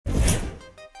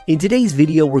In today's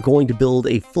video, we're going to build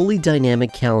a fully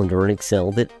dynamic calendar in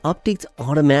Excel that updates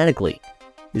automatically.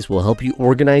 This will help you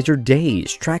organize your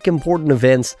days, track important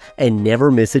events, and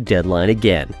never miss a deadline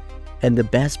again. And the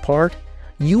best part?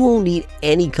 You won't need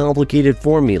any complicated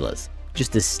formulas,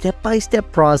 just a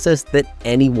step-by-step process that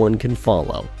anyone can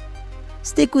follow.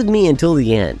 Stick with me until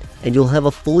the end, and you'll have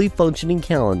a fully functioning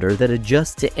calendar that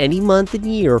adjusts to any month and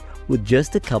year with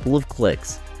just a couple of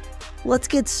clicks. Let's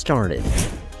get started.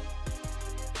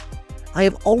 I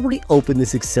have already opened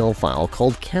this Excel file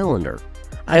called Calendar.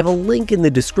 I have a link in the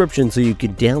description so you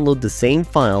can download the same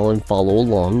file and follow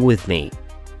along with me.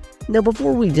 Now,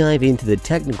 before we dive into the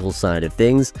technical side of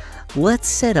things, let's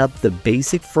set up the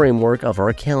basic framework of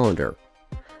our calendar.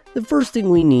 The first thing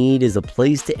we need is a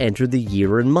place to enter the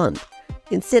year and month,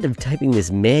 instead of typing this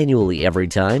manually every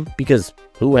time, because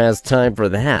who has time for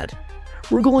that?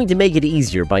 We're going to make it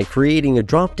easier by creating a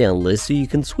drop-down list so you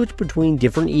can switch between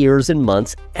different years and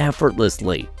months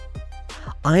effortlessly.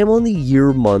 I am on the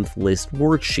year-month list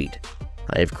worksheet.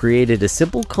 I have created a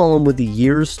simple column with the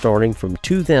years starting from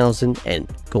 2000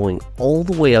 and going all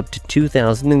the way up to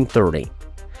 2030.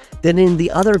 Then in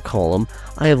the other column,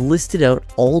 I have listed out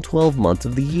all 12 months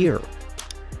of the year.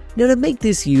 Now, to make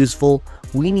this useful,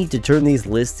 we need to turn these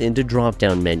lists into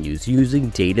drop-down menus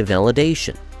using data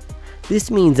validation.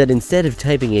 This means that instead of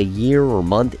typing a year or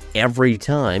month every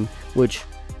time, which,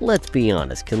 let's be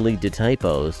honest, can lead to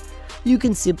typos, you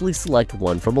can simply select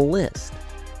one from a list.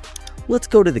 Let's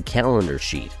go to the calendar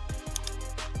sheet.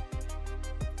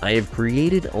 I have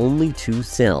created only two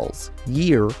cells,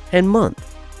 year and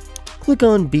month. Click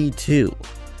on B2.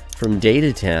 From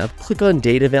Data tab, click on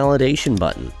Data Validation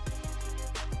button.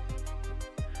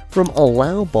 From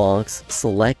Allow box,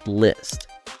 select List.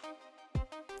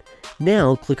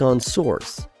 Now click on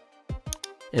Source,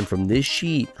 and from this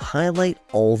sheet, highlight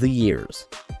all the years.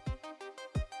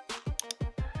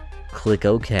 Click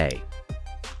OK.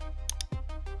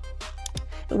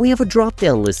 And we have a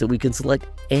drop-down list that we can select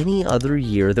any other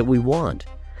year that we want.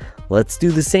 Let's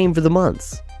do the same for the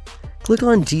months. Click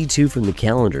on D2 from the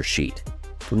calendar sheet.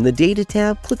 From the Data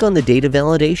tab, click on the Data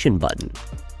Validation button.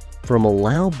 From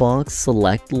Allow box,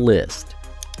 select List.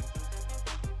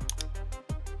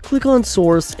 Click on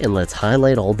Source and let's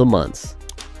highlight all the months.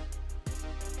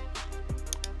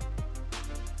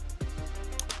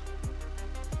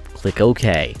 Click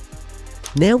OK.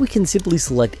 Now we can simply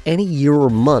select any year or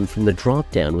month from the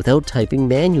drop-down without typing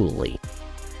manually.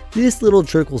 This little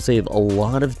trick will save a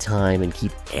lot of time and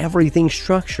keep everything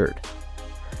structured.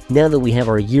 Now that we have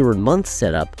our year and month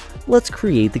set up, let's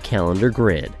create the calendar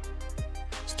grid.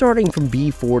 Starting from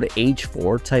B4 to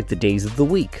H4, type the days of the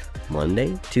week: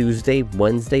 Monday, Tuesday,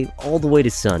 Wednesday, all the way to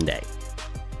Sunday.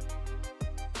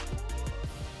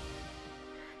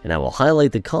 And I will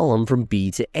highlight the column from B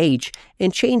to H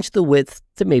and change the width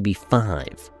to maybe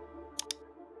 5.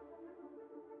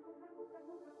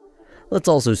 Let's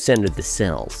also center the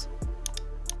cells.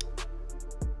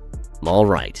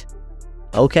 Alright.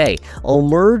 Okay, I'll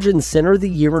merge and center the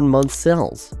year and month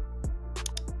cells.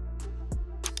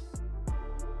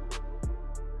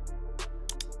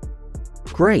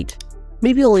 Great.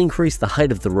 Maybe I'll increase the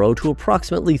height of the row to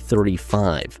approximately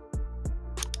 35.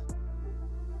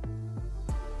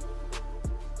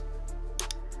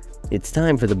 It's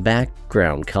time for the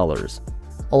background colors.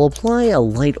 I'll apply a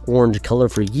light orange color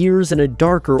for years and a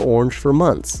darker orange for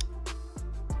months.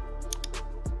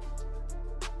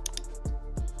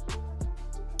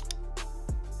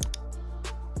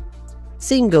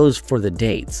 Same goes for the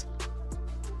dates.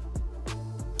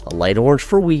 A light orange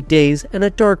for weekdays and a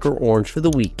darker orange for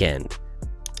the weekend.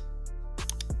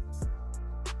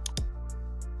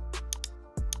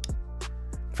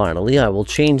 Finally, I will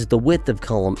change the width of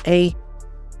column A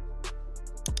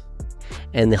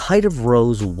and the height of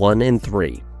rows 1 and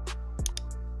 3.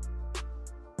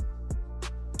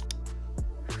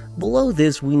 Below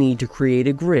this, we need to create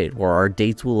a grid where our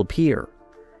dates will appear.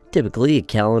 Typically, a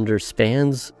calendar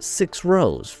spans 6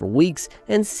 rows for weeks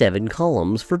and 7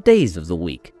 columns for days of the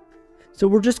week. So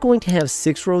we're just going to have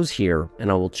 6 rows here, and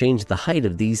I will change the height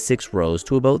of these 6 rows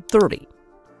to about 30.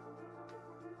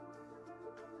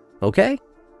 Okay?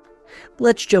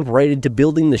 Let's jump right into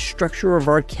building the structure of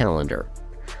our calendar.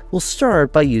 We'll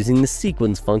start by using the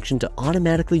sequence function to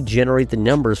automatically generate the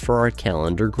numbers for our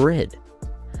calendar grid.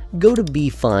 Go to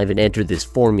B5 and enter this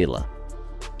formula: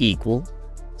 equal,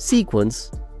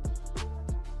 sequence,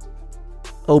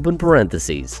 open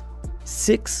parentheses,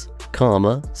 6,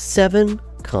 7,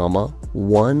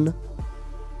 1,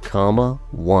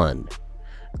 1,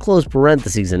 close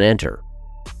parentheses and enter.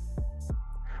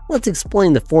 Let's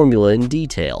explain the formula in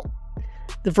detail.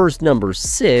 The first number,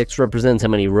 6, represents how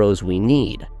many rows we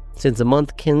need. Since a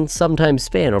month can sometimes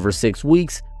span over 6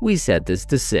 weeks, we set this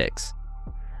to 6.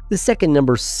 The second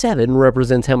number 7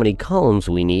 represents how many columns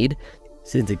we need.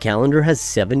 Since a calendar has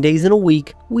 7 days in a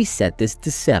week, we set this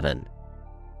to 7.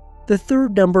 The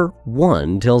third number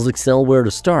 1 tells Excel where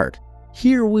to start.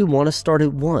 Here we want to start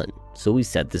at 1, so we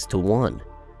set this to 1.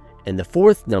 And the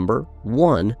fourth number,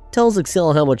 1, tells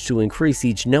Excel how much to increase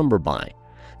each number by.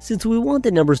 Since we want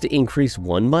the numbers to increase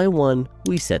 1 by 1,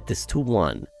 we set this to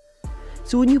 1.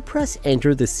 So when you press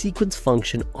enter, the sequence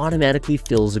function automatically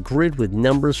fills a grid with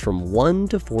numbers from 1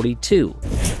 to 42.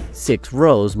 6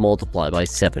 rows multiply by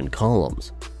 7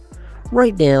 columns.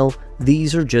 Right now,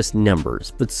 these are just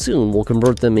numbers, but soon we'll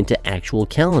convert them into actual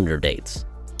calendar dates.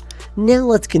 Now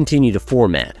let's continue to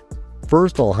format.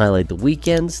 First, I'll highlight the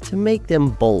weekends to make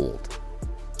them bold.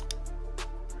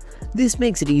 This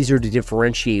makes it easier to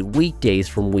differentiate weekdays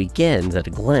from weekends at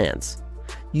a glance.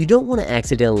 You don't want to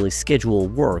accidentally schedule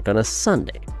work on a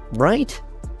Sunday, right?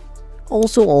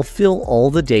 Also, I'll fill all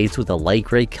the dates with a light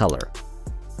gray color.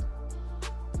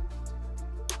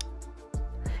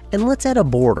 And let's add a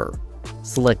border.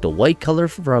 Select a white color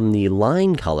from the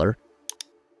line color,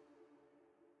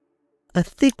 a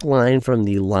thick line from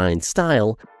the line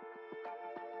style,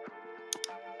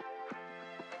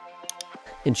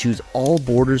 and choose all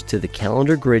borders to the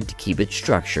calendar grid to keep it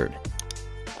structured.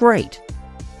 Great!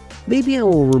 Maybe I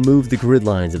will remove the grid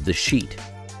lines of the sheet.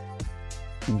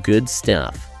 Good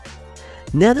stuff.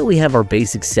 Now that we have our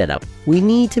basic setup, we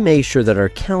need to make sure that our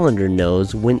calendar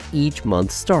knows when each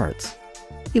month starts.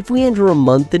 If we enter a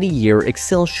month and a year,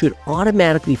 Excel should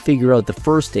automatically figure out the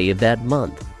first day of that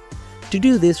month. To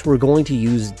do this, we're going to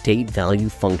use date value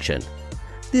function.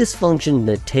 This function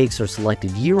that takes our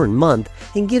selected year and month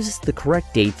and gives us the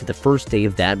correct date for the first day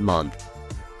of that month.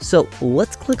 So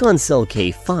let's click on cell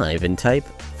K5 and type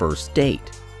first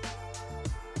date.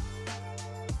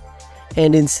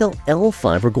 And in cell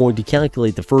L5, we're going to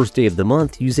calculate the first day of the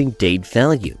month using date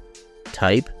value.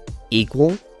 Type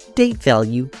equal date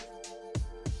value,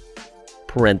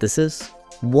 parenthesis,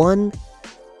 1,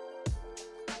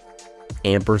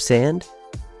 ampersand,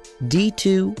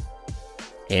 D2,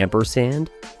 ampersand,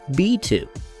 B2.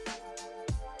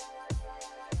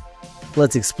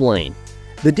 Let's explain.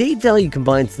 The date value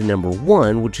combines the number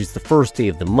 1, which is the first day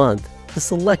of the month, the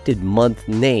selected month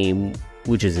name,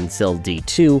 which is in cell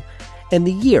D2, and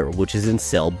the year, which is in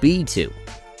cell B2.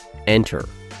 Enter.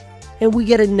 And we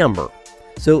get a number.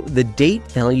 So the date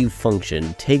value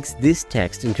function takes this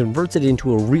text and converts it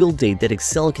into a real date that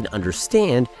Excel can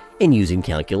understand and use in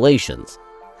calculations.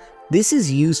 This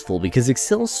is useful because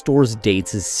Excel stores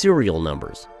dates as serial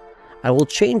numbers. I will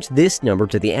change this number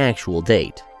to the actual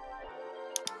date.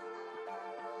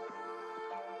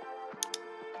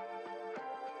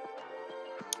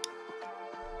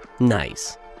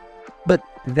 Nice. But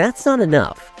that's not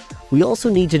enough. We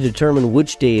also need to determine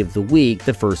which day of the week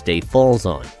the first day falls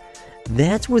on.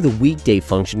 That's where the weekday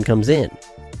function comes in.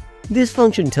 This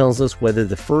function tells us whether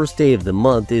the first day of the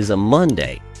month is a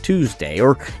Monday, Tuesday,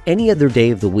 or any other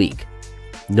day of the week.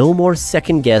 No more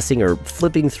second guessing or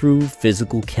flipping through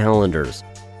physical calendars.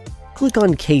 Click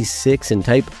on K6 and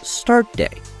type start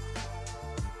day.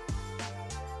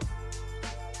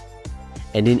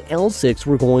 And in L6,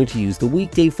 we're going to use the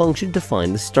weekday function to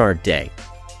find the start day.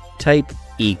 Type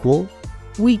equal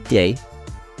weekday,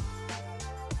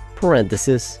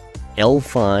 parenthesis,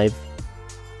 L5,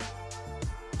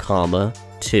 comma,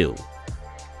 2.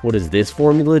 What does this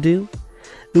formula do?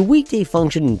 The weekday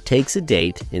function takes a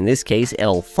date, in this case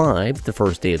L5, the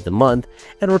first day of the month,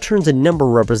 and returns a number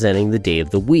representing the day of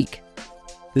the week.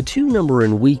 The 2 number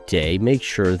in weekday makes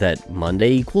sure that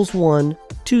Monday equals 1,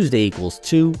 Tuesday equals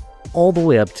 2, all the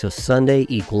way up to Sunday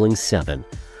equaling 7,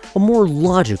 a more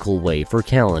logical way for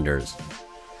calendars.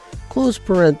 Close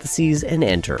parentheses and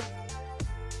enter.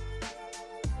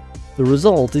 The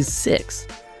result is 6.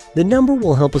 The number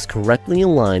will help us correctly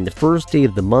align the first day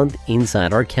of the month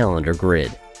inside our calendar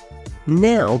grid.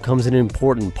 Now comes an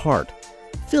important part,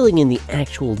 filling in the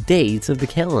actual dates of the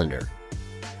calendar.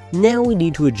 Now we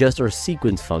need to adjust our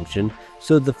sequence function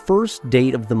so the first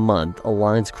date of the month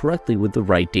aligns correctly with the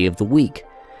right day of the week.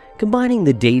 Combining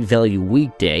the date value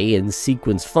weekday and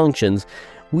sequence functions,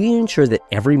 we ensure that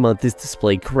every month is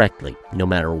displayed correctly, no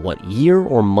matter what year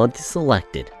or month is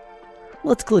selected.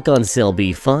 Let's click on cell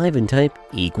B5 and type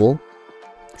equal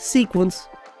sequence,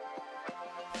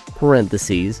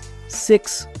 parentheses,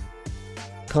 6,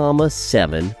 comma,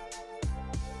 7,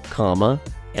 comma,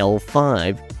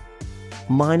 L5,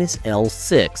 minus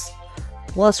L6,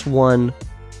 plus 1,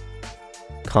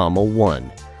 comma,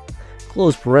 1.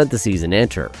 Close parentheses and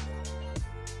enter.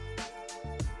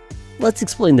 Let's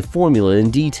explain the formula in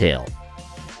detail.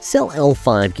 Cell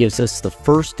L5 gives us the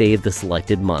first day of the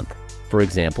selected month, for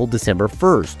example, December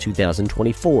 1st,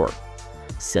 2024.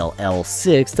 Cell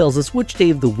L6 tells us which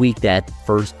day of the week that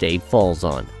first day falls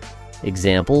on.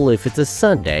 Example, if it's a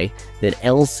Sunday, then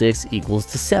L6 equals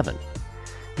to 7.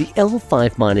 The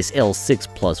L5 minus L6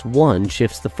 plus 1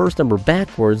 shifts the first number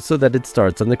backwards so that it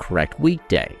starts on the correct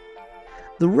weekday.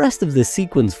 The rest of the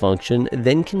sequence function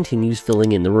then continues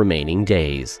filling in the remaining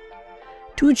days.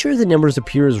 To ensure the numbers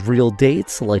appear as real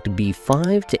dates, select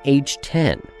B5 to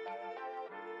H10.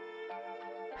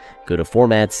 Go to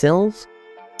Format Cells,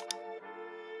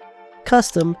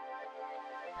 Custom,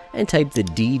 and type the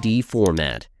DD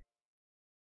format.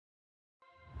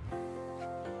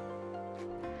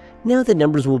 Now the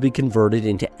numbers will be converted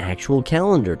into actual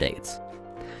calendar dates.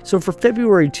 So for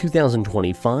February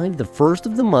 2025, the first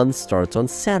of the month starts on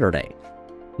Saturday.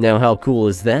 Now how cool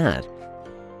is that?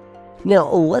 Now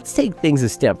let's take things a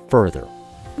step further.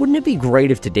 Wouldn't it be great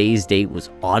if today's date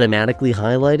was automatically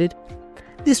highlighted?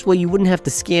 This way you wouldn't have to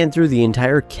scan through the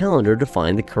entire calendar to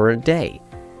find the current day.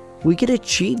 We can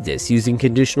achieve this using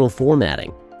conditional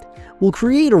formatting. We'll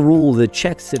create a rule that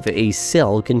checks if a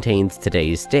cell contains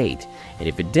today's date, and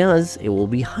if it does, it will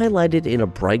be highlighted in a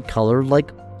bright color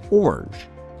like orange.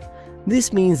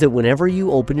 This means that whenever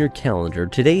you open your calendar,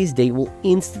 today's date will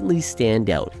instantly stand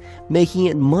out, making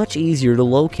it much easier to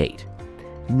locate.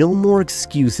 No more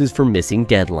excuses for missing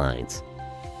deadlines.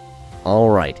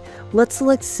 Alright, let's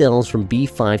select cells from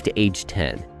B5 to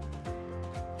H10.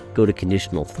 Go to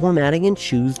Conditional Formatting and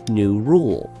choose New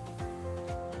Rule.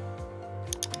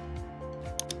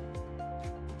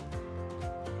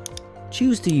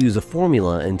 Choose to use a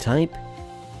formula and type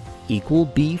equal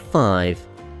B5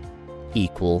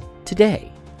 equal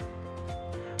today.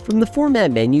 From the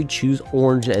Format menu, choose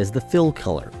orange as the fill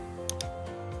color.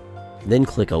 Then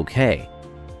click OK.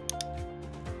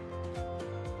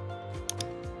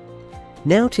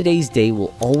 Now today's date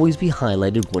will always be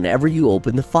highlighted whenever you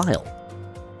open the file.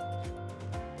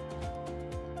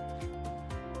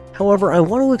 However, I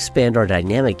want to expand our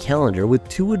dynamic calendar with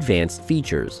two advanced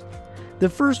features. The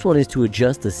first one is to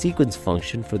adjust the sequence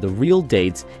function for the real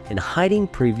dates and hiding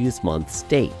previous month's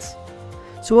dates.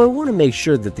 So I want to make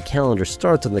sure that the calendar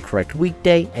starts on the correct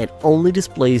weekday and only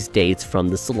displays dates from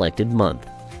the selected month.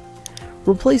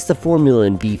 Replace the formula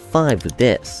in B5 with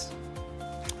this.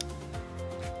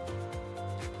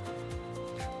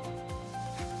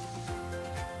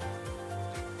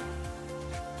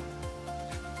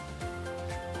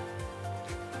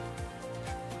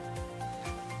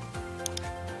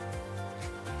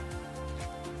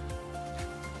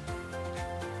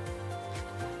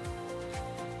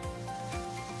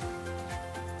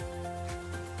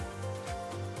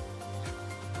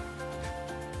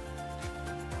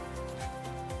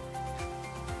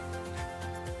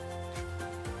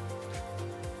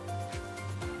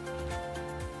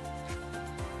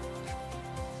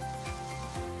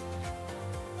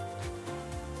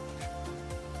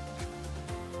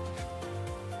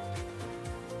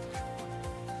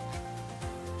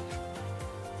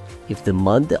 If the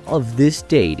month of this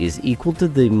date is equal to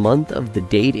the month of the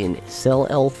date in cell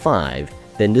L5,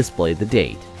 then display the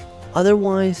date.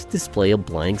 Otherwise, display a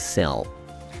blank cell.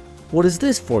 What does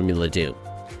this formula do?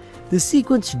 The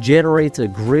sequence generates a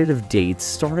grid of dates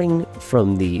starting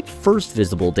from the first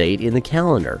visible date in the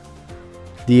calendar.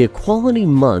 The equality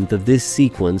month of this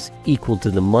sequence equal to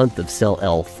the month of cell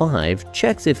L5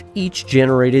 checks if each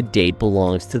generated date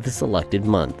belongs to the selected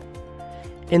month.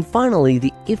 And finally,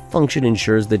 the if function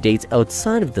ensures the dates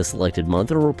outside of the selected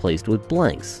month are replaced with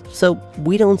blanks, so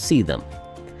we don't see them.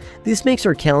 This makes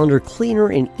our calendar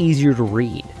cleaner and easier to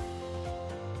read.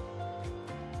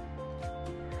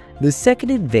 The second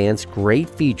advanced great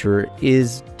feature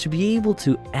is to be able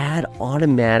to add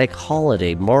automatic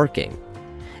holiday marking.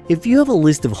 If you have a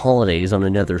list of holidays on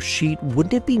another sheet,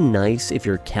 wouldn't it be nice if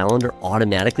your calendar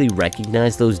automatically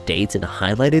recognized those dates and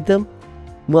highlighted them?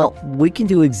 Well, we can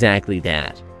do exactly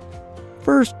that.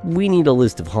 First, we need a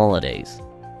list of holidays.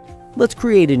 Let's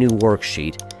create a new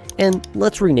worksheet, and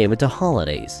let's rename it to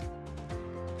Holidays.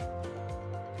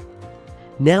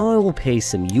 Now I will paste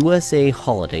some USA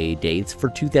holiday dates for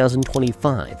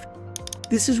 2025.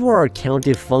 This is where our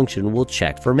COUNTIF function will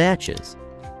check for matches.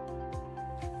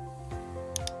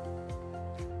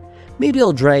 Maybe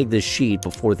I'll drag the sheet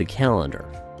before the calendar.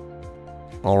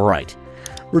 Alright,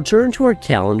 return to our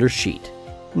calendar sheet.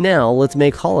 Now let's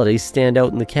make holidays stand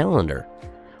out in the calendar.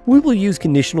 We will use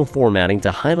conditional formatting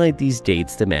to highlight these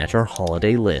dates to match our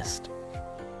holiday list.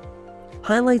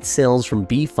 Highlight cells from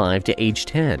B5 to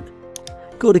H10.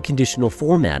 Go to Conditional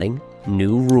Formatting,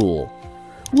 New Rule.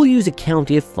 We'll use a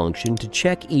COUNTIF function to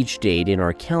check each date in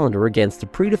our calendar against a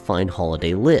predefined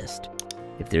holiday list.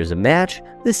 If there's a match,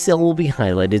 the cell will be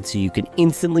highlighted so you can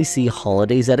instantly see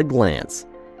holidays at a glance.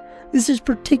 This is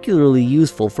particularly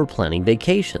useful for planning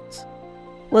vacations.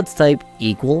 Let's type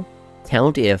equal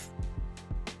COUNTIF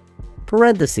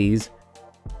parentheses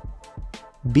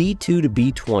B2 to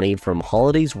B20 from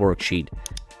holidays worksheet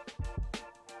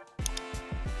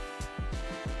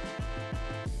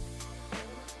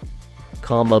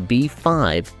comma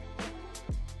B5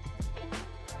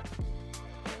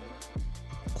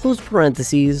 close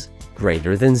parentheses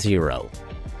greater than 0.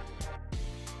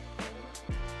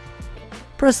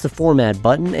 Press the Format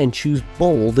button and choose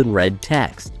bold and red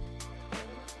text.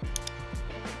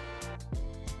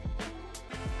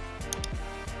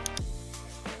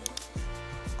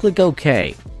 Click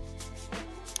OK.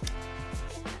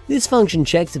 This function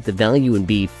checks if the value in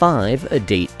B5, a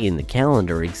date in the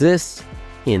calendar, exists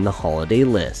in the holiday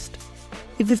list.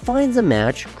 If it finds a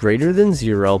match greater than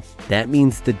 0, that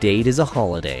means the date is a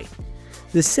holiday.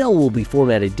 The cell will be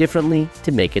formatted differently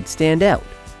to make it stand out.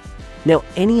 Now,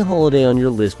 any holiday on your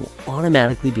list will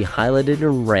automatically be highlighted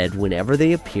in red whenever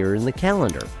they appear in the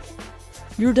calendar.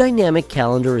 Your dynamic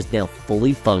calendar is now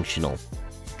fully functional.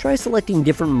 Try selecting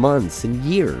different months and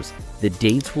years. The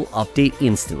dates will update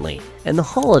instantly, and the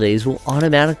holidays will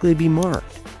automatically be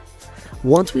marked.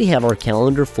 Once we have our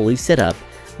calendar fully set up,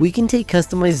 we can take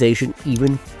customization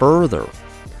even further.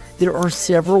 There are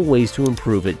several ways to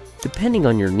improve it depending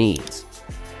on your needs.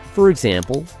 For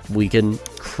example, we can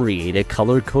create a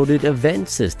color-coded event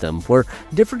system where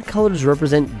different colors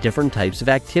represent different types of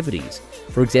activities.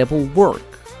 For example, work,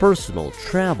 personal,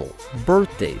 travel,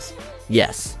 birthdays.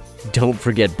 Yes, don't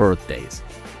forget birthdays.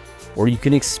 Or you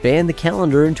can expand the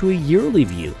calendar into a yearly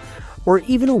view, or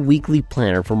even a weekly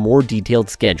planner for more detailed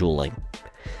scheduling.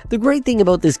 The great thing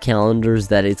about this calendar is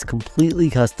that it's completely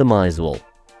customizable.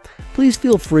 Please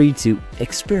feel free to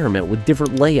experiment with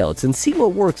different layouts and see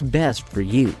what works best for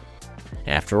you.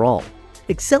 After all,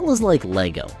 Excel is like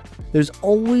Lego. There's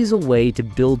always a way to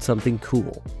build something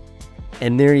cool.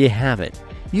 And there you have it.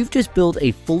 You've just built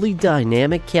a fully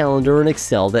dynamic calendar in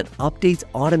Excel that updates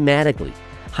automatically,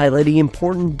 highlighting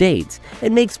important dates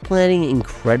and makes planning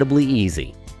incredibly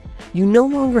easy. You no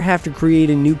longer have to create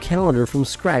a new calendar from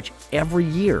scratch every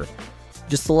year.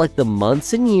 Just select the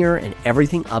months and year and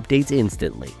everything updates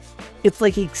instantly. It's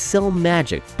like Excel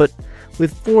magic, but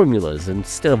with formulas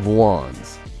instead of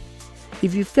wands.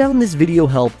 If you found this video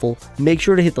helpful, make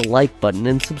sure to hit the like button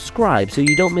and subscribe so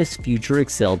you don't miss future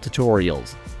Excel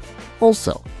tutorials.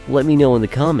 Also, let me know in the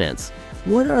comments,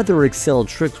 what other Excel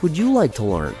tricks would you like to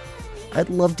learn? I'd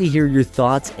love to hear your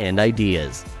thoughts and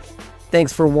ideas.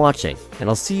 Thanks for watching, and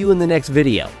I'll see you in the next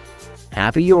video.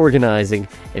 Happy organizing,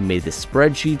 and may the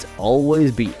spreadsheets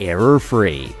always be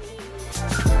error-free.